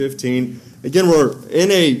15. Again, we're in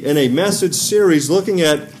a message series looking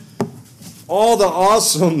at all the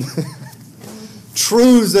awesome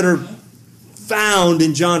truths that are found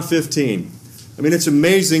in John 15. I mean, it's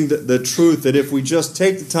amazing the truth that if we just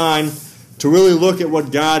take the time to really look at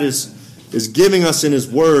what God is giving us in His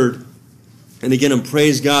Word, and again, and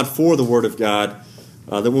praise God for the Word of God,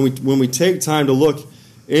 that when we take time to look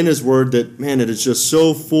in His Word, that, man, it is just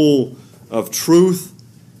so full of truth,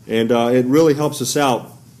 and it really helps us out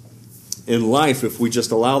in life if we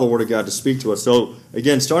just allow the Word of God to speak to us. So,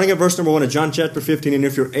 again, starting at verse number 1 of John chapter 15, and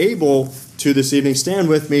if you're able to this evening, stand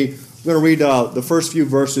with me. We're going to read the first few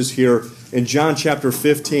verses here in John chapter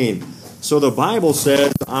 15. So the Bible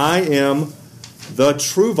says, I am the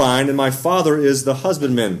true vine, and my Father is the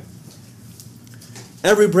husbandman.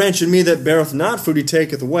 Every branch in me that beareth not fruit he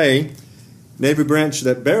taketh away, and every branch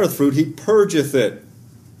that beareth fruit he purgeth it,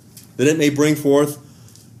 that it may bring forth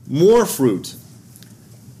more fruit.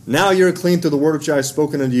 Now you are clean through the word which I have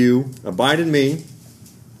spoken unto you. Abide in me,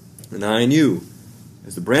 and I in you.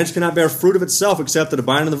 As the branch cannot bear fruit of itself except it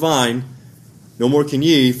abide in the vine, no more can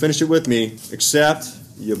ye, finish it with me, except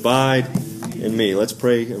ye abide in me. Let's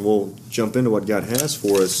pray, and we'll jump into what God has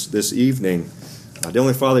for us this evening. Dear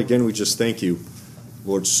Heavenly Father, again, we just thank you,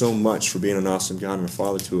 Lord, so much for being an awesome God and a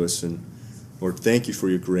Father to us. And Lord, thank you for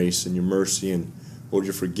your grace and your mercy and, Lord,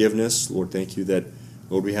 your forgiveness. Lord, thank you that,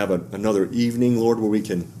 Lord, we have another evening, Lord, where we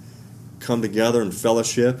can come together and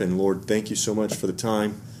fellowship. And, Lord, thank you so much for the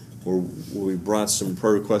time where we brought some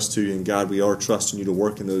prayer requests to you. And, God, we are trusting you to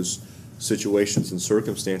work in those situations and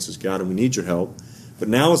circumstances, God, and we need your help. But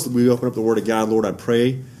now as we open up the Word of God, Lord, I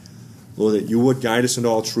pray, Lord, that you would guide us into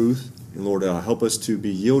all truth. And, Lord, help us to be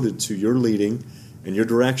yielded to your leading and your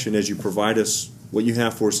direction as you provide us what you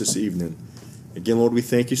have for us this evening. Again, Lord, we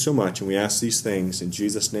thank you so much, and we ask these things in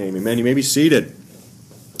Jesus' name. Amen. You may be seated.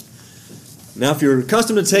 Now, if you're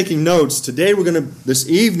accustomed to taking notes, today this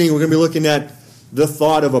evening, we're going to be looking at the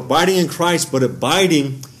thought of abiding in Christ, but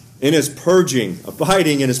abiding in His purging.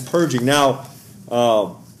 Abiding in His purging. Now,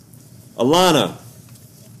 Alana,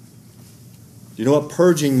 do you know what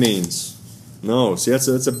purging means? No. See,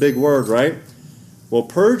 that's a big word, right? Well,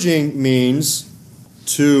 purging means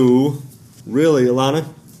to, really, Alana,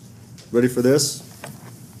 ready for this?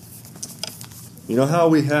 You know how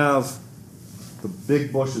we have the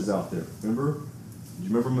big bushes out there, remember? Do you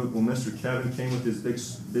remember when Mr. Kevin came with his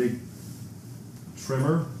big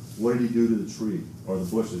trimmer? What did he do to the tree, or the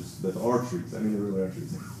bushes, that are trees? I mean, they really are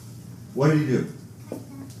trees. What did he do?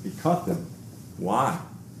 He cut them. Why?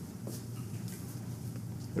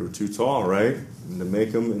 They were too tall, right? And to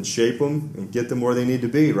make them and shape them and get them where they need to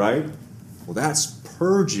be, right? Well, that's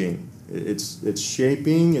purging. It's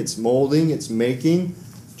shaping, it's molding, it's making. Do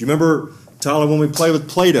you remember, Tyler, when we play with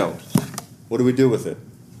Play-Doh? What do we do with it?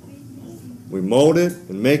 We mold it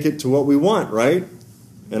and make it to what we want, right?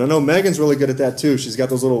 And I know Megan's really good at that too. She's got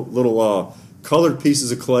those little colored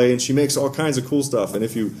pieces of clay, and she makes all kinds of cool stuff. And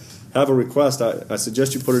if you have a request, I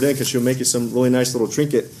suggest you put it in, because she'll make you some really nice little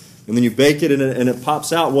trinket. And then you bake it, and it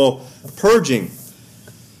pops out. Well, purging.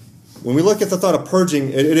 When we look at the thought of purging,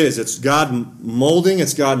 it's God molding,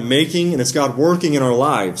 it's God making, and it's God working in our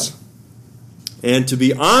lives. And to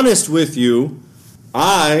be honest with you,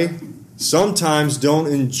 I sometimes don't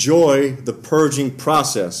enjoy the purging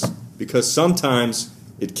process, because sometimes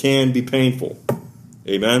it can be painful.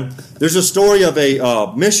 Amen? There's a story of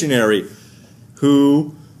a missionary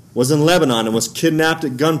who was in Lebanon and was kidnapped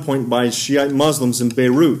at gunpoint by Shiite Muslims in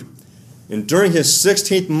Beirut. And during his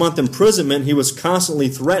 16th month imprisonment, he was constantly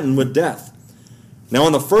threatened with death. Now,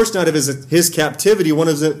 on the first night of his captivity, one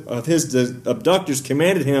of his abductors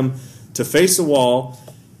commanded him to face the wall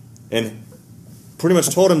and pretty much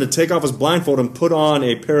told him to take off his blindfold and put on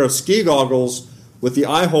a pair of ski goggles with the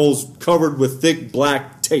eye holes covered with thick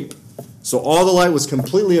black tape. So all the light was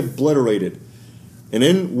completely obliterated. And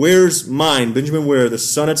in Ware's mind, Benjamin Ware, the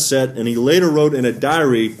sun had set, and he later wrote in a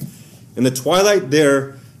diary, "In the twilight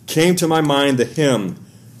there came to my mind the hymn,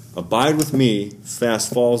 'Abide with me,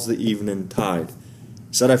 fast falls the evening tide.'"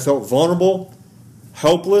 He said, "I felt vulnerable,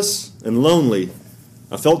 helpless, and lonely.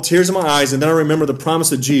 I felt tears in my eyes, and then I remembered the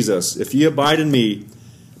promise of Jesus. 'If ye abide in me,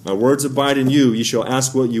 my words abide in you, ye shall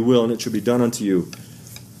ask what you will, and it shall be done unto you.'"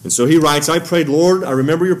 And so he writes, "I prayed, Lord, I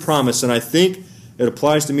remember your promise, and I think it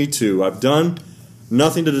applies to me too. I've done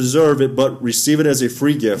nothing to deserve it, but receive it as a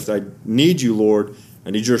free gift. I need you, Lord. I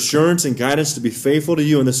need your assurance and guidance to be faithful to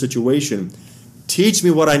you in this situation. Teach me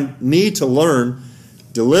what I need to learn.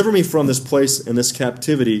 Deliver me from this place and this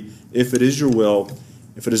captivity, if it is your will.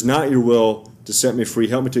 If it is not your will to set me free,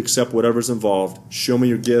 help me to accept whatever is involved. Show me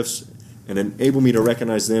your gifts and enable me to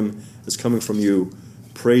recognize them as coming from you.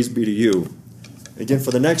 Praise be to you." again,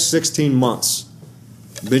 for the next 16 months,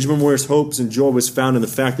 Benjamin Moyer's hopes and joy was found in the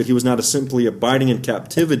fact that he was not simply abiding in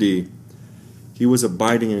captivity, he was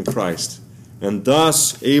abiding in Christ, and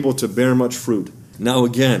thus able to bear much fruit. Now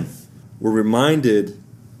again, we're reminded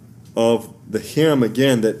of the hymn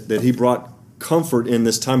again that he brought comfort in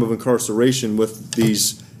this time of incarceration with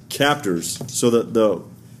these captors. So that the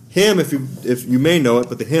hymn, if you may know it,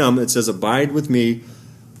 but the hymn, it says, "Abide with me,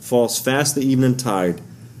 falls fast the evening tide.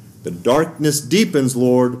 The darkness deepens,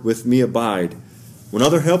 Lord, with me abide. When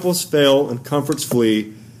other helpless fail and comforts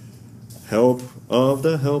flee, help of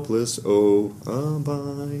the helpless, oh,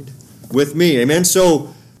 abide with me." Amen.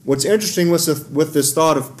 So what's interesting with this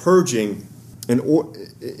thought of purging, and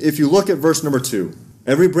if you look at verse number 2,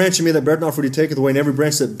 "Every branch in me that beareth not fruit he taketh away, and every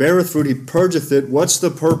branch that beareth fruit he purgeth it." What's the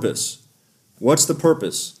purpose? What's the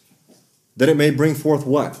purpose? That it may bring forth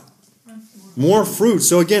what? More fruit.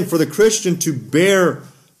 So again, for the Christian to bear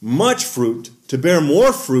much fruit, to bear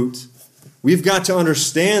more fruit, we've got to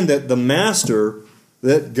understand that the Master,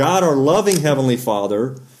 that God, our loving Heavenly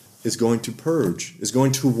Father, is going to purge, is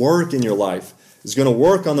going to work in your life, is going to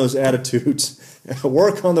work on those attitudes,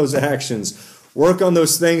 work on those actions, work on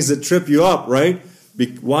those things that trip you up, right?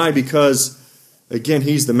 Why? Because, again,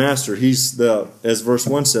 He's the Master. He's as verse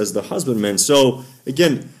 1 says, the husbandman. So,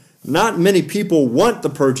 again, not many people want the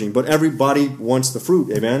purging, but everybody wants the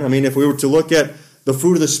fruit. Amen? I mean, if we were to look at the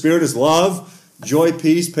fruit of the Spirit is love, joy,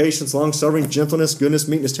 peace, patience, long-suffering, gentleness, goodness,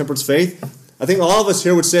 meekness, temperance, faith. I think all of us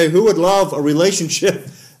here would say, who would love a relationship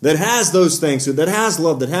that has those things, that has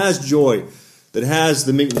love, that has joy, that has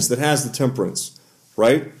the meekness, that has the temperance,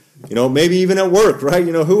 right? Maybe even at work, right?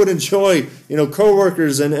 Who would enjoy,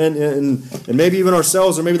 coworkers and maybe even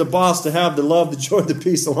ourselves or maybe the boss to have the love, the joy, the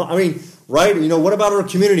peace. I mean, right? What about our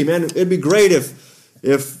community, man? It'd be great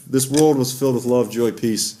if this world was filled with love, joy,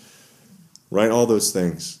 peace, right? All those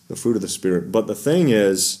things, the fruit of the Spirit. But the thing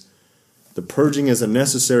is, the purging is a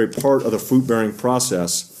necessary part of the fruit-bearing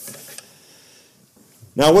process.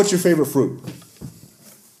 Now, what's your favorite fruit?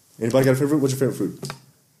 Anybody got a favorite fruit? What's your favorite fruit?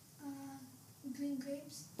 Green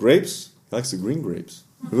grapes. Grapes? Who likes the green grapes?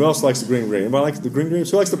 Who else likes the green grapes? Anybody like the green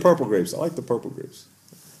grapes? Who likes the purple grapes? I like the purple grapes.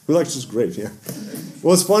 Who likes just grapes? Yeah.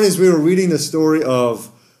 Well, it's funny as we were reading the story of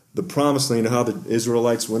the Promised Land, how the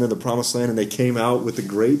Israelites went into the Promised Land and they came out with the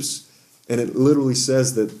grapes, and it literally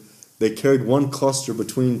says that they carried one cluster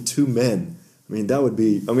between two men. I mean, that would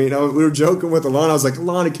be, we were joking with Alana. I was like,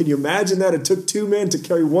 Alana, can you imagine that? It took two men to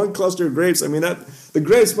carry one cluster of grapes. I mean, the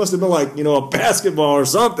grapes must have been like, a basketball or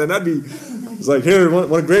something. It's like, here,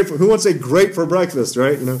 want a grape? Who wants a grape for breakfast,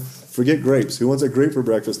 right? Forget grapes. Who wants a grape for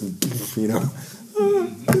breakfast? And,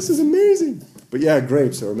 this is amazing. But yeah,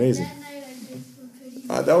 grapes are amazing. That night I did for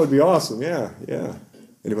pretty That would be awesome, yeah.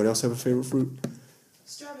 Anybody else have a favorite fruit?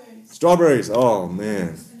 Strawberries. Strawberries, oh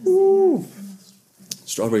man. Woo.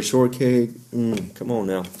 Strawberry shortcake, come on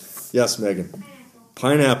now. Yes, Megan.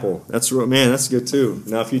 Pineapple, that's good too.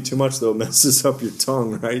 Now if you eat too much though, it messes up your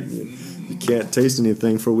tongue, right? You can't taste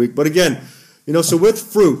anything for a week. But again, so with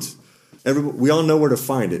fruit, we all know where to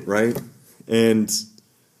find it, right? And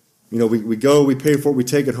we go, we pay for it, we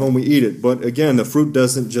take it home, we eat it. But again, the fruit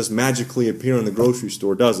doesn't just magically appear in the grocery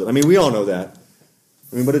store, does it? I mean, we all know that.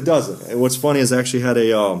 But it doesn't. And what's funny is I actually had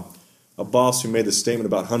a boss who made the statement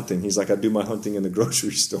about hunting. He's like, I do my hunting in the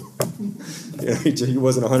grocery store. He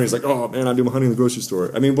wasn't a hunter. He's like, oh man, I do my hunting in the grocery store.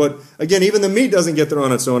 But again, even the meat doesn't get there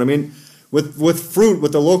on its own. With fruit,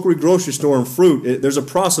 with the local grocery store and fruit, there's a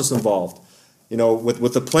process involved.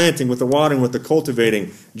 With the planting, with the watering, with the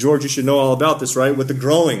cultivating. George, you should know all about this, right? With the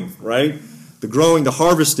growing, right? The growing, the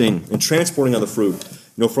harvesting, and transporting of the fruit.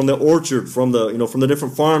 From the orchard, from the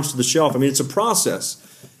different farms to the shelf. It's a process.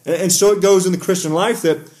 And so it goes in the Christian life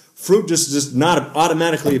that fruit just not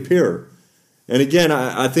automatically appear. And again,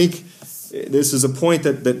 I think this is a point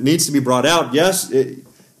that needs to be brought out. Yes,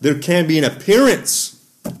 there can be an appearance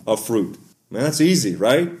of fruit. Man, that's easy,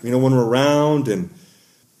 right? When we're around and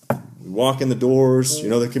we walk in the doors,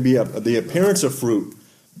 there can be the appearance of fruit.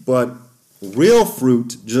 But real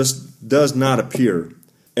fruit just does not appear.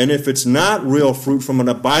 And if it's not real fruit from an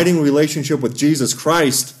abiding relationship with Jesus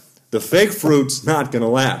Christ, the fake fruit's not going to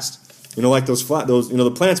last. Like those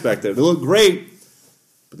the plants back there. They look great,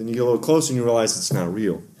 but then you get a little closer and you realize it's not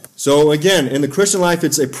real. So again, in the Christian life,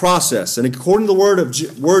 it's a process. And according to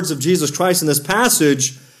the words of Jesus Christ in this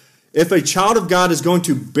passage, if a child of God is going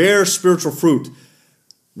to bear spiritual fruit,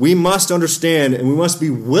 we must understand and we must be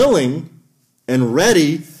willing and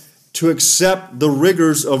ready to accept the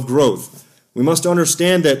rigors of growth. We must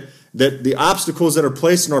understand that the obstacles that are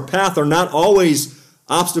placed in our path are not always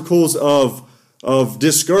obstacles of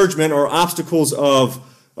discouragement or obstacles of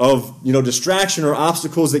distraction or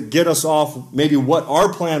obstacles that get us off maybe what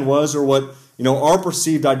our plan was or what our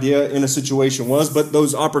perceived idea in a situation was, but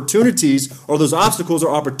those opportunities or those obstacles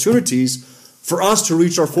are opportunities for us to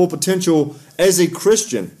reach our full potential as a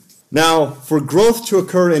Christian. Now, for growth to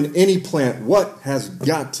occur in any plant, what has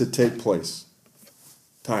got to take place?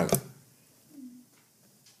 Tyler.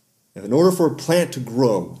 In order for a plant to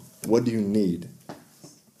grow, what do you need?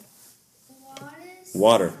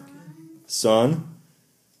 Water. Sun.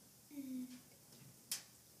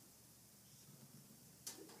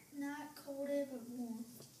 Not colder, but warm.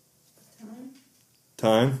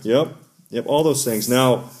 Time. Yep, all those things.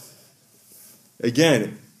 Now,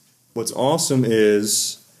 again, what's awesome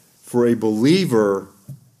is for a believer,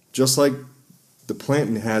 just like the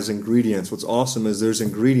plant has ingredients, what's awesome is there's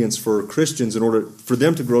ingredients for Christians in order for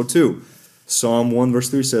them to grow too. Psalm 1 verse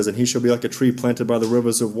 3 says, "And he shall be like a tree planted by the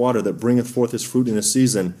rivers of water that bringeth forth his fruit in his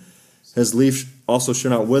season. His leaf also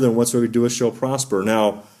shall not wither, and whatsoever he doeth shall prosper."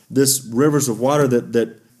 Now, this rivers of water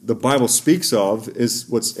that the Bible speaks of is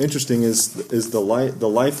what's interesting is the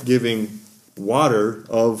life-giving water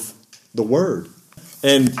of the Word.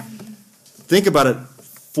 And think about it,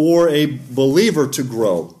 for a believer to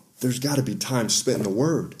grow, there's got to be time spent in the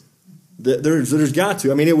Word. There's got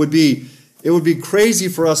to. I mean, it would be crazy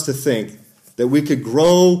for us to think that we could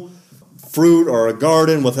grow fruit or a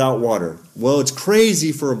garden without water. Well, it's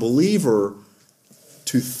crazy for a believer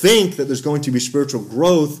to think that there's going to be spiritual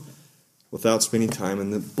growth without spending time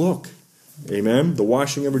in the book. Amen? The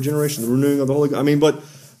washing of regeneration, the renewing of the Holy Ghost. I mean, but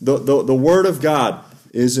the Word of God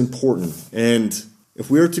is important. And if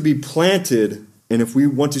we are to be planted and if we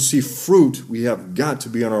want to see fruit, we have got to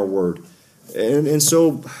be on our Word. And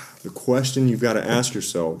so the question you've got to ask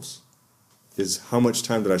yourselves is, how much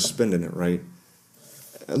time did I spend in it, right?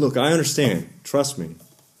 Look, I understand. Trust me.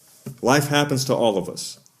 Life happens to all of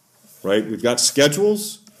us, right? We've got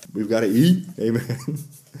schedules. We've got to eat. Amen.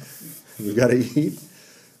 We've got to eat.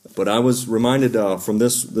 But I was reminded from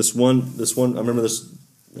this one. I remember this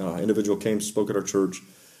individual came, spoke at our church,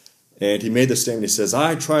 and he made this statement. He says,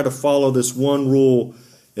 "I try to follow this one rule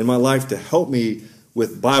in my life to help me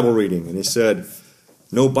with Bible reading." And he said,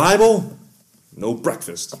 "No Bible, no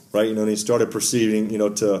breakfast," right? And he started proceeding,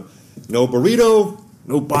 to no burrito,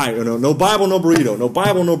 no Bible, no Bible, no burrito, no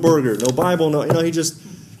Bible, no burger, no Bible, no. He just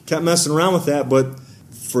kept messing around with that. But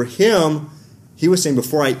for him, he was saying,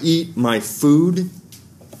 before I eat my food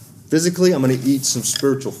physically, I'm going to eat some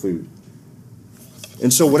spiritual food.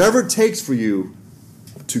 And so whatever it takes for you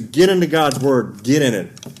to get into God's Word, get in it.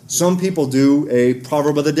 Some people do a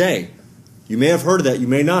proverb of the day. You may have heard of that. You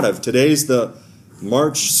may not have. Today's the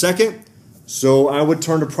March 2nd. So I would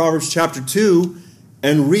turn to Proverbs chapter 2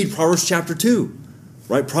 and read Proverbs chapter 2.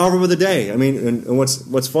 Right? Proverb of the day. I mean, and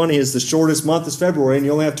what's funny is the shortest month is February, and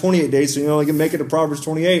you only have 28 days, so you only can make it to Proverbs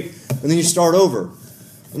 28, and then you start over.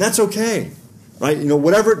 And that's okay. Right?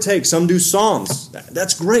 Whatever it takes. Some do Psalms.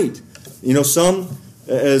 That's great. Some,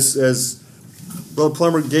 as Brother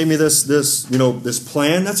Plummer gave me this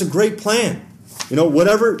plan, that's a great plan.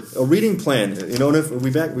 Whatever, a reading plan. And if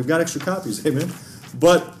we've got extra copies, amen.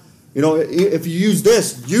 But, if you use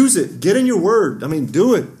this, use it. Get in your Word. I mean,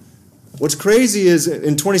 do it. What's crazy is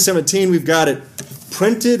in 2017, we've got it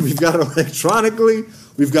printed, we've got it electronically,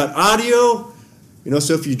 we've got audio.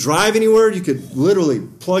 So if you drive anywhere, you could literally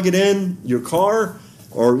plug it in your car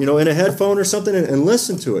or, in a headphone or something and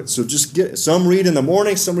listen to it. So just some read in the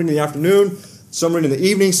morning, some read in the afternoon, some read in the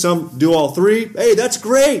evening, some do all three. Hey, that's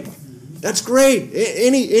great. That's great.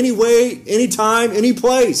 Any way, any time, any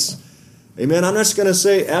place. Amen. I'm not just going to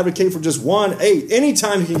say advocate for just one. Hey, any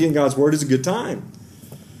time you can get in God's Word is a good time.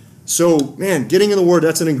 So, man, getting in the Word,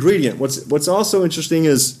 that's an ingredient. What's also interesting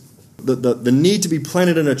is the need to be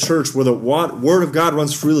planted in a church where the Word of God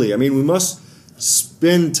runs freely. I mean, we must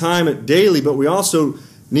spend time daily, but we also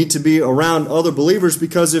need to be around other believers,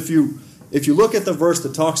 because if you look at the verse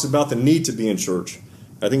that talks about the need to be in church,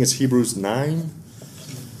 I think it's Hebrews 9.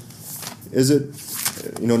 Is it,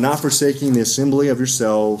 not forsaking the assembly of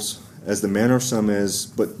yourselves as the manner of some is,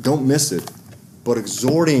 but don't miss it, but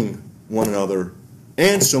exhorting one another,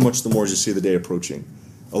 and so much the more as you see the day approaching.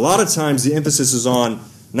 A lot of times the emphasis is on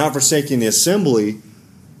not forsaking the assembly,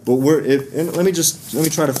 but let me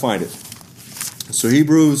try to find it. So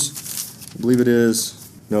Hebrews, I believe it is,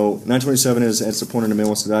 9:27 is, it's appointed a man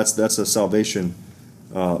wants to, that's a salvation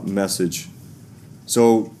message.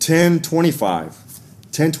 So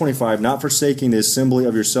 10:25, not forsaking the assembly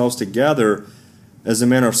of yourselves together as the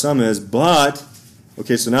manner of some is, but,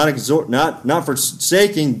 okay, so not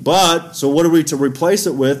forsaking, but, so what are we to replace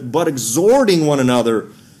it with? But exhorting one another,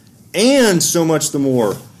 and so much the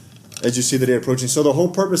more as you see the day approaching. So the whole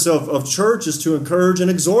purpose of church is to encourage and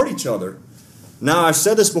exhort each other. Now, I've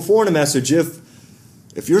said this before in a message.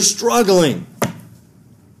 If you're struggling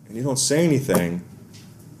and you don't say anything,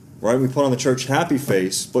 right? We put on the church happy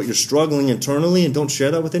face, but you're struggling internally and don't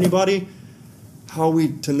share that with anybody. How are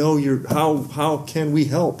we to know how can we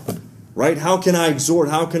help? Right? How can I exhort?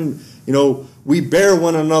 How can, we bear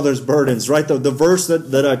one another's burdens, right? The verse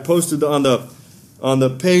that I posted on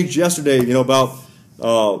the page yesterday, about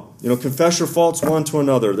confess your faults one to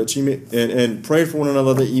another, that you may, and pray for one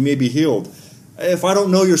another that you may be healed. If I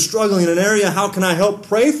don't know you're struggling in an area, how can I help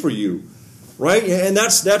pray for you? Right? And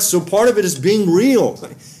that's so part of it is being real.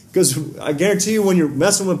 Because I guarantee you when you're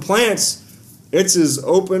messing with plants, it's as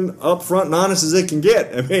open, upfront, and honest as it can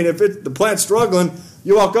get. I mean, if the plant's struggling,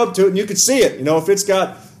 you walk up to it and you can see it. If it's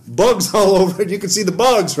got bugs all over it, you can see the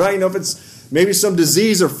bugs, right? If it's maybe some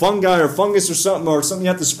disease or fungi or fungus or something you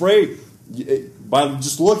have to spray, by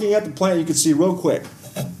just looking at the plant, you can see real quick.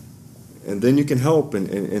 And then you can help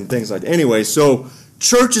and things like that. Anyway, so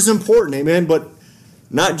church is important, amen, but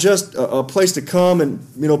not just a place to come and,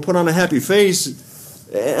 put on a happy face.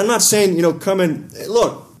 I'm not saying, come and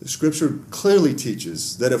look. The Scripture clearly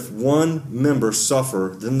teaches that if one member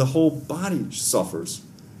suffer, then the whole body suffers.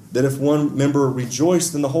 That if one member rejoice,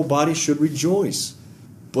 then the whole body should rejoice.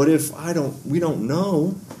 But if we don't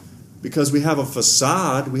know, because we have a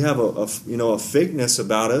facade, we have a fakeness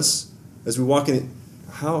about us as we walk in.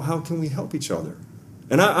 How can we help each other?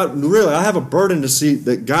 And I have a burden to see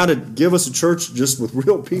that God would give us a church just with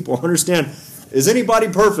real people. Understand? Is anybody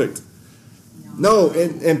perfect? No,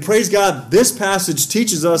 and praise God, this passage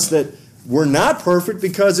teaches us that we're not perfect,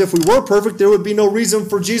 because if we were perfect, there would be no reason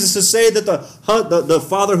for Jesus to say that the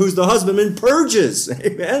father who's the husbandman purges.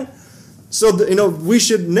 Amen? So, we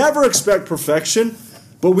should never expect perfection,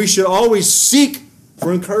 but we should always seek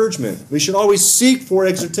for encouragement. We should always seek for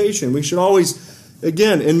exhortation. We should always,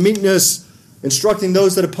 again, in meekness, instructing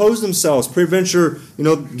those that oppose themselves. Peradventure,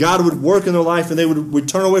 God would work in their life and they would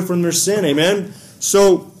turn away from their sin. Amen?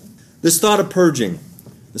 So, this thought of purging,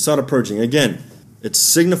 again, it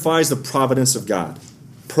signifies the providence of God.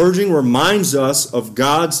 Purging reminds us of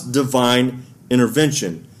God's divine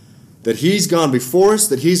intervention, that He's gone before us,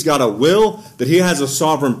 that He's got a will, that He has a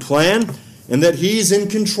sovereign plan, and that He's in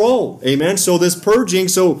control. Amen? So this purging,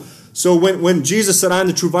 so when Jesus said, I am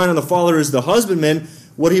the true vine and the Father is the husbandman,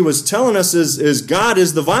 what He was telling us is God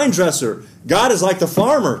is the vine dresser. God is like the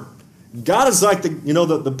farmer. God is like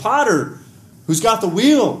the potter who's got the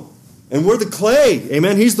wheel. And we're the clay.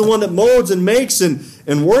 Amen. He's the one that molds and makes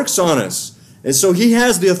and works on us. And so He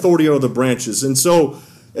has the authority over the branches. And so,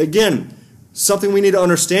 again, something we need to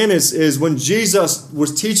understand is when Jesus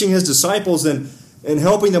was teaching His disciples and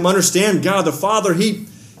helping them understand God the Father, He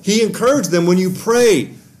encouraged them when you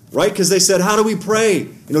pray, right? Because they said, how do we pray?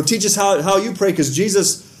 Teach us how you pray. Because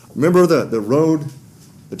Jesus, remember the road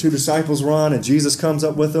the two disciples were on and Jesus comes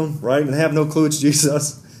up with them, right? And they have no clue it's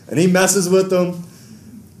Jesus. And He messes with them.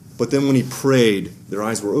 But then when He prayed, their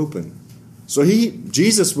eyes were open. So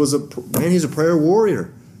Jesus was He's a prayer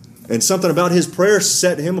warrior. And something about His prayer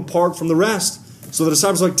set Him apart from the rest. So the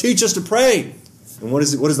disciples were like, teach us to pray. And what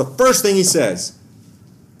is the first thing He says?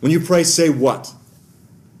 When you pray, say what?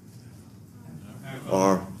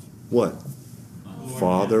 Our what?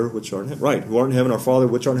 Father which art in heaven. Right, who art in heaven, our Father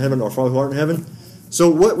which art in heaven, our Father who art in heaven. So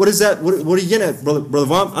what is that? What are you getting at, Brother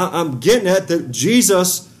Vaughn? I'm getting at that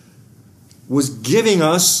Jesus was giving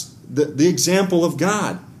us the example of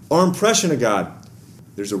God, our impression of God.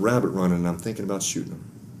 There's a rabbit running and I'm thinking about shooting him.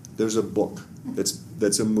 There's a book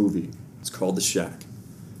that's a movie. It's called The Shack.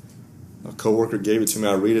 A coworker gave it to me.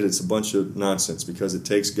 I read it. It's a bunch of nonsense because it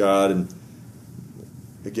takes God and,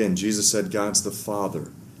 again, Jesus said God's the Father.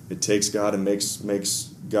 It takes God and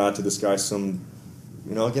makes God to this guy some,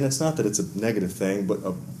 again, it's not that it's a negative thing, but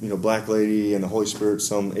a black lady and the Holy Spirit,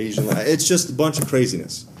 some Asian. It's just a bunch of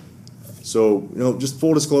craziness. So, just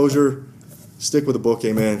full disclosure, stick with the book,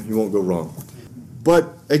 amen. You won't go wrong.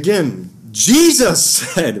 But, again, Jesus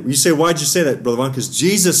said, you say, why'd you say that, Brother Vaughn? Because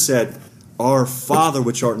Jesus said, our Father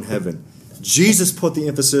which art in heaven. Jesus put the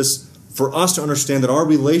emphasis for us to understand that our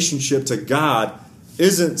relationship to God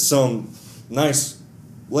isn't some nice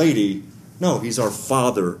lady. No, He's our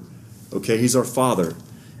Father. Okay, He's our Father.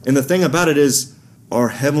 And the thing about it is, our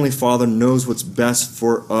Heavenly Father knows what's best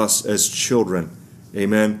for us as children.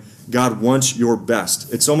 Amen. God wants your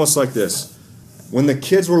best. It's almost like this. When the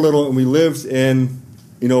kids were little and we lived in,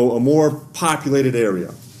 a more populated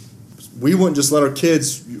area, we wouldn't just let our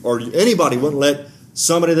kids, or anybody wouldn't let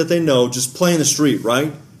somebody that they know just play in the street,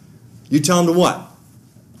 right? You tell them to what?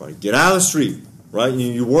 Right, get out of the street. right?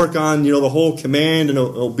 You work on, the whole command and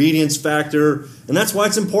obedience factor, and that's why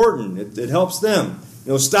it's important. It helps them.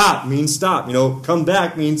 Stop means stop. Come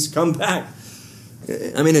back means come back.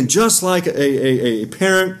 I mean, and just like a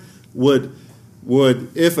parent would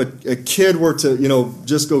if a kid were to,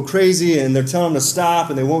 just go crazy and they're telling them to stop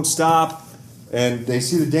and they won't stop and they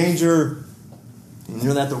see the danger and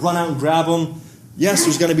they have to run out and grab them. Yes,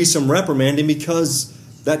 there's going to be some reprimanding because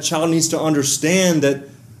that child needs to understand that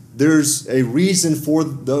there's a reason for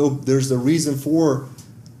the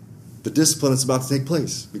discipline that's about to take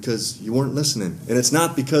place because you weren't listening. And it's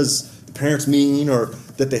not because the parent's mean or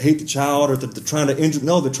that they hate the child or that they're trying to injure.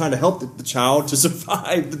 No, they're trying to help the child to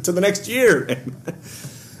survive to the next year.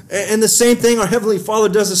 And the same thing, our Heavenly Father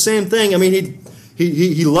does the same thing. I mean,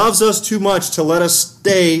 He loves us too much to let us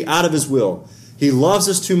stay out of His will. He loves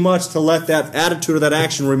us too much to let that attitude or that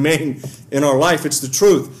action remain in our life. It's the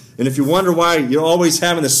truth. And if you wonder why you're always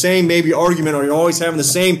having the same maybe argument or you're always having the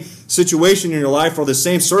same situation in your life or the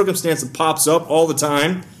same circumstance that pops up all the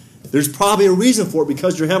time, there's probably a reason for it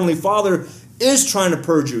because your Heavenly Father is trying to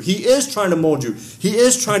purge you. He is trying to mold you. He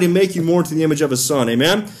is trying to make you more into the image of His Son.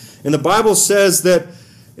 Amen? And the Bible says that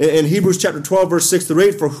in Hebrews chapter 12, verse 6 through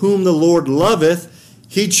 8, for whom the Lord loveth,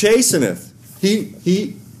 He chasteneth.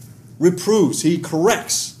 He reproves, He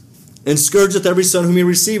corrects, and scourgeth every son whom He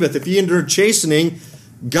receiveth. If ye endure chastening,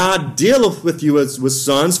 God dealeth with you as with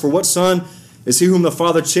sons. For what son is he whom the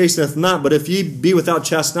Father chasteneth not? But if ye be without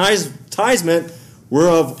chastisement,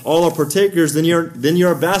 whereof all are partakers, then ye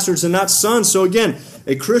are bastards and not sons. So again,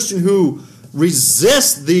 a Christian who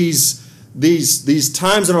resists these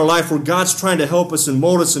times in our life where God's trying to help us and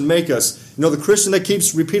mold us and make us. The Christian that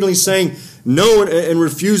keeps repeatedly saying no and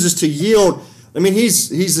refuses to yield, I mean,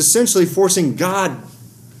 he's essentially forcing God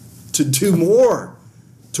to do more,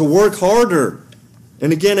 to work harder.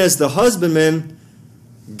 And again, as the husbandman,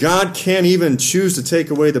 God can't even choose to take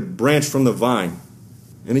away the branch from the vine.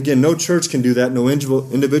 And again, no church can do that, no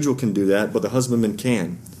individual can do that, but the husbandman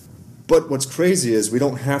can. But what's crazy is we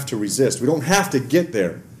don't have to resist. We don't have to get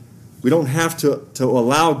there. We don't have to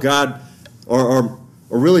allow God or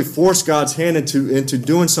really force God's hand into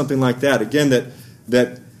doing something like that. Again,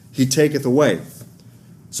 that He taketh away.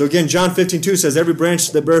 So again, John 15:2 says, every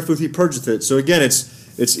branch that beareth fruit He purgeth it. So again,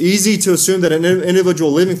 it's easy to assume that an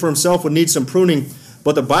individual living for himself would need some pruning,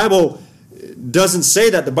 but the Bible doesn't say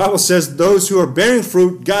that. The Bible says those who are bearing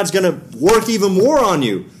fruit, God's going to work even more on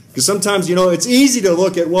you. Because sometimes, it's easy to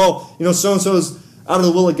look at, so-and-so's out of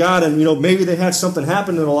the will of God, and, maybe they had something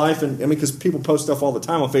happen in their life, and because people post stuff all the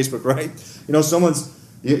time on Facebook, right? Someone's,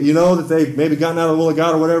 that they've maybe gotten out of the will of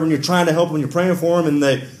God or whatever, and you're trying to help them, and you're praying for them, and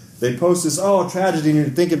they post this, tragedy, and you're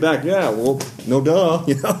thinking back, yeah, well, no duh,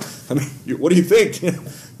 I mean, what do you think?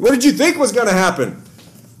 What did you think was going to happen?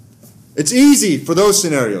 It's easy for those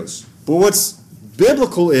scenarios. But what's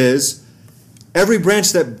biblical is every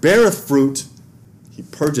branch that beareth fruit, He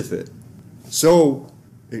purgeth it. So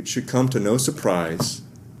it should come to no surprise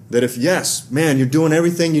that if, yes, man, you're doing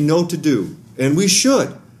everything you know to do, and we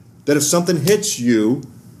should, that if something hits you,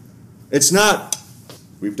 it's not,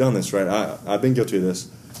 we've done this, right? I've been guilty of this.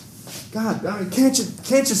 God, I mean, can't you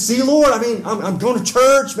see, Lord? I mean, I'm going to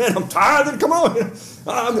church, man. I'm tired. Come on,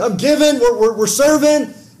 I'm giving. We're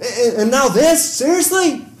serving, and now this.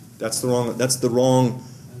 Seriously, that's the wrong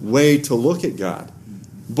way to look at God.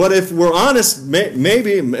 But if we're honest,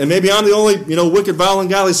 maybe I'm the only wicked, vile, and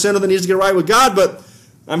godly sinner that needs to get right with God. But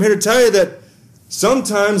I'm here to tell you that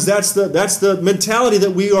sometimes that's the mentality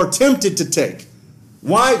that we are tempted to take.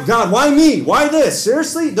 Why, God? Why me? Why this?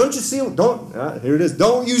 Seriously? Don't you see? Here it is.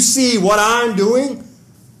 Don't you see what I'm doing?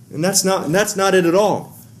 And that's not it at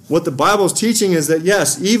all. What the Bible is teaching is that,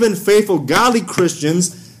 yes, even faithful, godly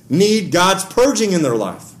Christians need God's purging in their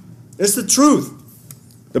life. It's the truth.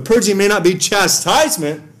 The purging may not be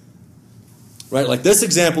chastisement, right? Like this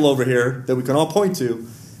example over here that we can all point to.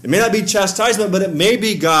 It may not be chastisement, but it may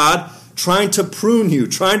be God trying to prune you,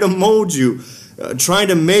 trying to mold you, trying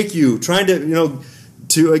to make you, trying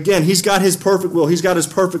to, again, He's got His perfect will. He's got His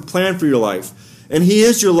perfect plan for your life. And He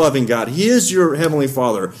is your loving God. He is your Heavenly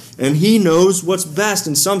Father. And He knows what's best.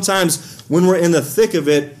 And sometimes when we're in the thick of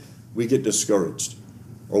it, we get discouraged.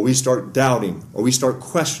 Or we start doubting. Or we start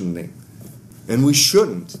questioning. And we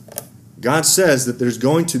shouldn't. God says that there's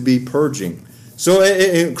going to be purging. So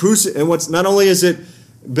and what's not only is it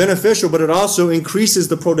beneficial, but it also increases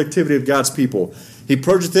the productivity of God's people. He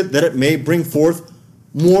purgeth it that it may bring forth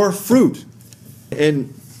more fruit.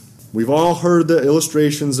 And we've all heard the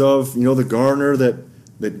illustrations of, the gardener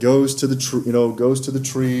that goes to the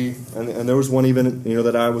tree, and there was one even,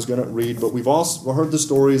 that I was going to read. But we've also heard the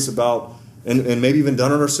stories about, and maybe even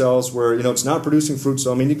done it ourselves where, it's not producing fruit,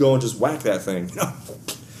 so you go and just whack that thing.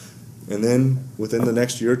 And then within the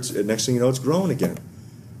next year, next thing you know, it's growing again.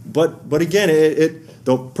 But again,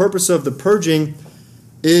 the purpose of the purging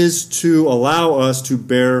is to allow us to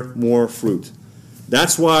bear more fruit.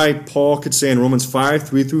 That's why Paul could say in Romans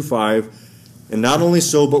 5:3-5, and not only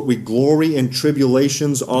so, but we glory in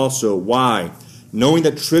tribulations also. Why? Knowing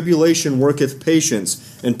that tribulation worketh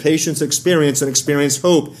patience, and patience experience, and experience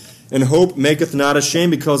hope. And hope maketh not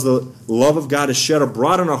ashamed, because the love of God is shed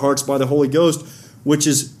abroad in our hearts by the Holy Ghost, which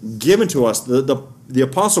is given to us. The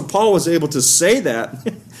Apostle Paul was able to say that.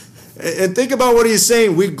 And think about what he's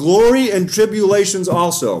saying. We glory in tribulations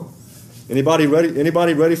also. Anybody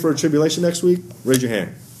ready for a tribulation next week? Raise your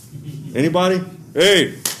hand. Anybody?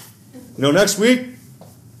 Hey, next week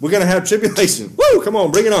we're going to have tribulation. Woo, come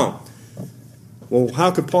on, bring it on. Well,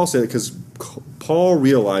 how could Paul say that? Because Paul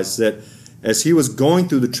realized that as he was going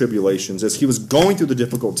through the tribulations, as he was going through the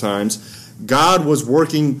difficult times, God was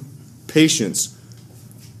working patience.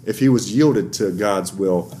 If he was yielded to God's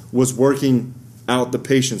will, was working out the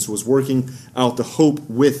patience, was working out the hope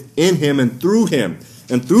within him and through him.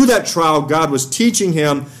 And through that trial, God was teaching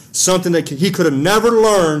him something that he could have never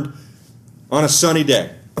learned on a sunny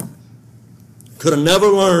day. Could have never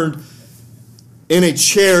learned in a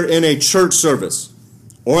chair in a church service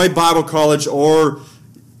or a Bible college or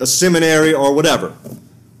a seminary or whatever.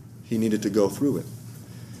 He needed to go through it.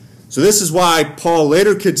 So this is why Paul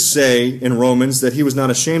later could say in Romans that he was not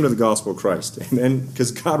ashamed of the gospel of Christ. Amen.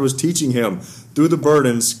 Because God was teaching him through the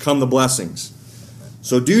burdens come the blessings.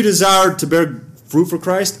 So do you desire to bear fruit for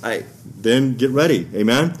Christ? Then get ready.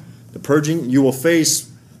 Amen. The purging you will face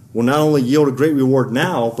will not only yield a great reward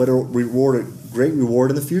now, but it will reward a great reward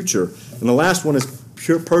in the future. And the last one is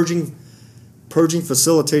pure purging. Purging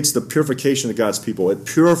facilitates the purification of God's people. It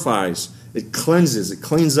purifies, it cleanses, it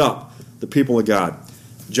cleans up the people of God.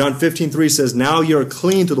 John 15:3 says, now you are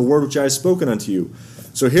clean through the word which I have spoken unto you.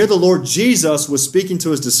 So here the Lord Jesus was speaking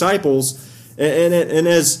to his disciples, and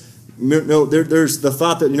as there's the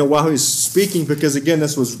thought that, while he was speaking, because again,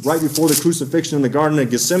 this was right before the crucifixion in the Garden of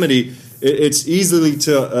Gethsemane, it's easily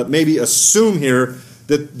to maybe assume here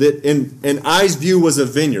that in eyes view was a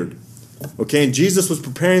vineyard. Okay, and Jesus was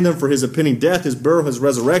preparing them for his impending death, his burial, his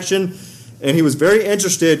resurrection, and he was very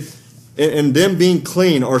interested in them being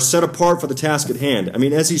clean or set apart for the task at hand.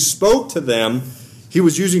 As he spoke to them, he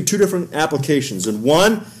was using two different applications. In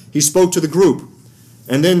one, he spoke to the group,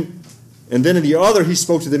 and then in the other, he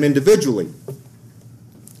spoke to them individually.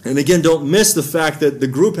 And again, don't miss the fact that the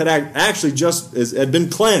group had actually had been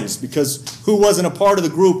cleansed, because who wasn't a part of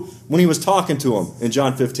the group when he was talking to them in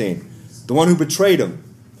John 15? The one who betrayed him,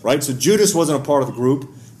 right? So Judas wasn't a part of the group.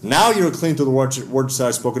 Now you're clean to the words that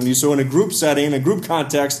I've spoken to you. So in a group setting, in a group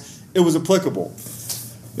context, it was applicable.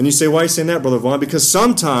 And you say, why are you saying that, Brother Vaughn? Because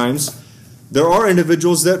sometimes there are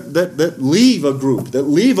individuals that leave a group, that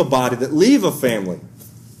leave a body, that leave a family.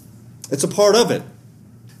 It's a part of it.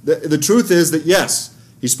 The truth is that, yes,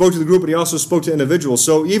 he spoke to the group, but he also spoke to individuals.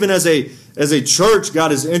 So even as a church,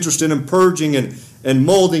 God is interested in purging and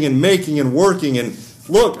molding and making and working. And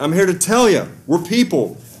look, I'm here to tell you, we're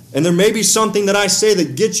people. And there may be something that I say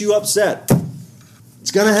that gets you upset.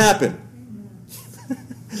 It's going to happen.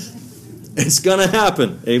 It's going to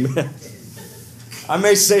happen. Amen. I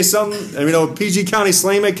may say something, PG County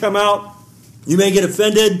slang may come out. You may get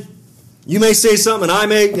offended. You may say something and I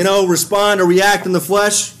may, respond or react in the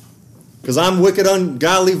flesh. Because I'm wicked,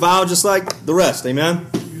 ungodly, vile, just like the rest. Amen?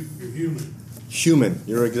 You're human. Human.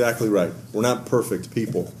 You're exactly right. We're not perfect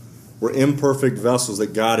people. We're imperfect vessels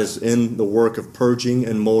that God is in the work of purging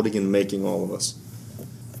and molding and making all of us.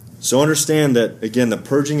 So understand that, again, the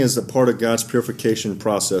purging is a part of God's purification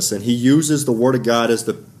process, and he uses the Word of God as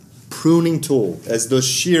the pruning tool, as the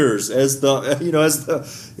shears, as that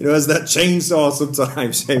chainsaw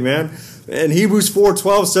sometimes. Amen. And Hebrews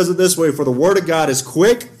 4:12 says it this way: for the Word of God is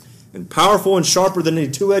quick and powerful and sharper than a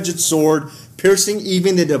two-edged sword, piercing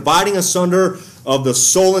even the dividing asunder of the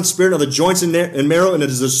soul and spirit, of the joints and marrow, and it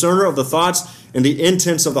is a discerner of the thoughts and the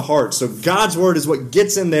intents of the heart. So God's Word is what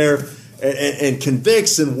gets in there and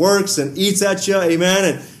convicts and works and eats at you,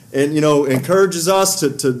 amen, and encourages us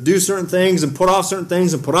to do certain things and put off certain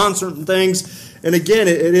things and put on certain things. And again,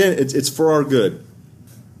 it's for our good.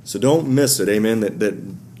 So don't miss it, amen,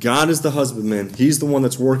 that God is the husbandman. He's the one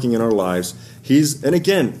that's working in our lives. And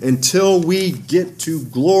again, until we get to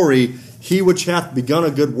glory, he which hath begun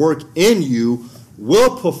a good work in you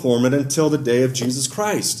will perform it until the day of Jesus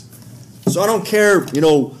Christ. So I don't care,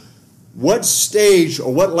 what stage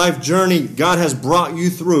or what life journey God has brought you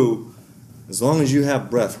through. As long as you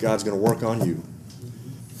have breath, God's going to work on you.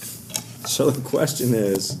 So the question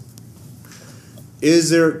is,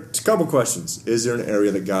 a couple questions. Is there an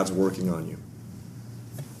area that God's working on you?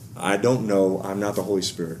 I don't know. I'm not the Holy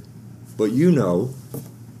Spirit. But you know.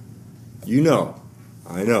 You know.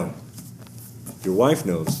 I know. Your wife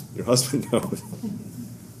knows. Your husband knows.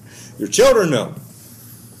 Your children know.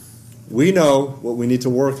 We know what we need to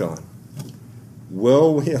work on.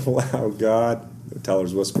 Will we allow God,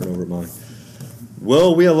 Tyler's whispering over mine,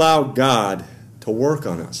 will we allow God to work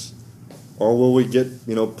on us? Or will we get,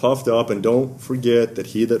 puffed up and don't forget that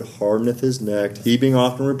he that hardeneth his neck, he being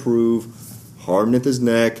often reproved, hardeneth his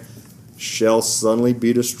neck, shall suddenly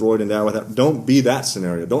be destroyed, and that without. Don't be that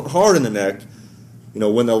scenario. Don't harden the neck.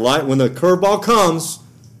 When the curveball comes,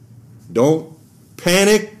 don't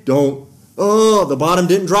panic. Don't, the bottom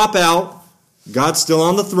didn't drop out. God's still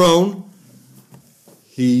on the throne.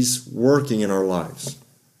 He's working in our lives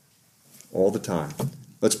all the time.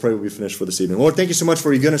 Let's pray when we finish for this evening. Lord, thank you so much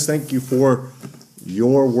for your goodness. Thank you for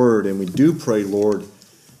your word. And we do pray, Lord,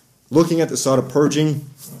 looking at the thought of purging,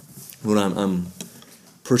 when I'm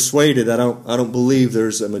persuaded, I don't believe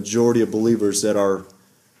there's a majority of believers that are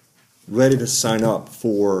ready to sign up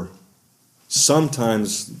for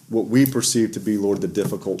sometimes what we perceive to be, Lord, the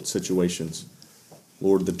difficult situations.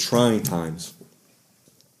 Lord, the trying times.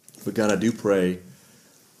 But God, I do pray,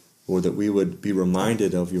 Lord, that we would be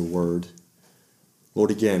reminded of your word. Lord,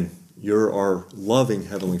 again, you're our loving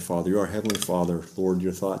Heavenly Father. You're our Heavenly Father. Lord,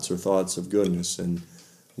 your thoughts are thoughts of goodness and,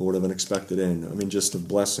 Lord, of an expected end. Just of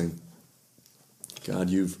blessing. God,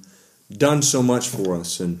 you've done so much for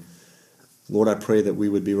us. And, Lord, I pray that we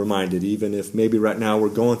would be reminded, even if maybe right now we're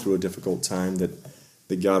going through a difficult time,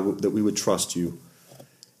 that God, that we would trust you.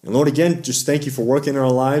 And, Lord, again, just thank you for working in our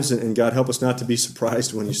lives. And God, help us not to be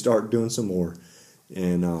surprised when you start doing some more.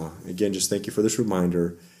 And, again, just thank you for this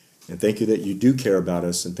reminder. And thank you that you do care about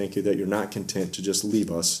us, and thank you that you're not content to just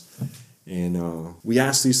leave us. And we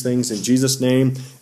ask these things in Jesus' name.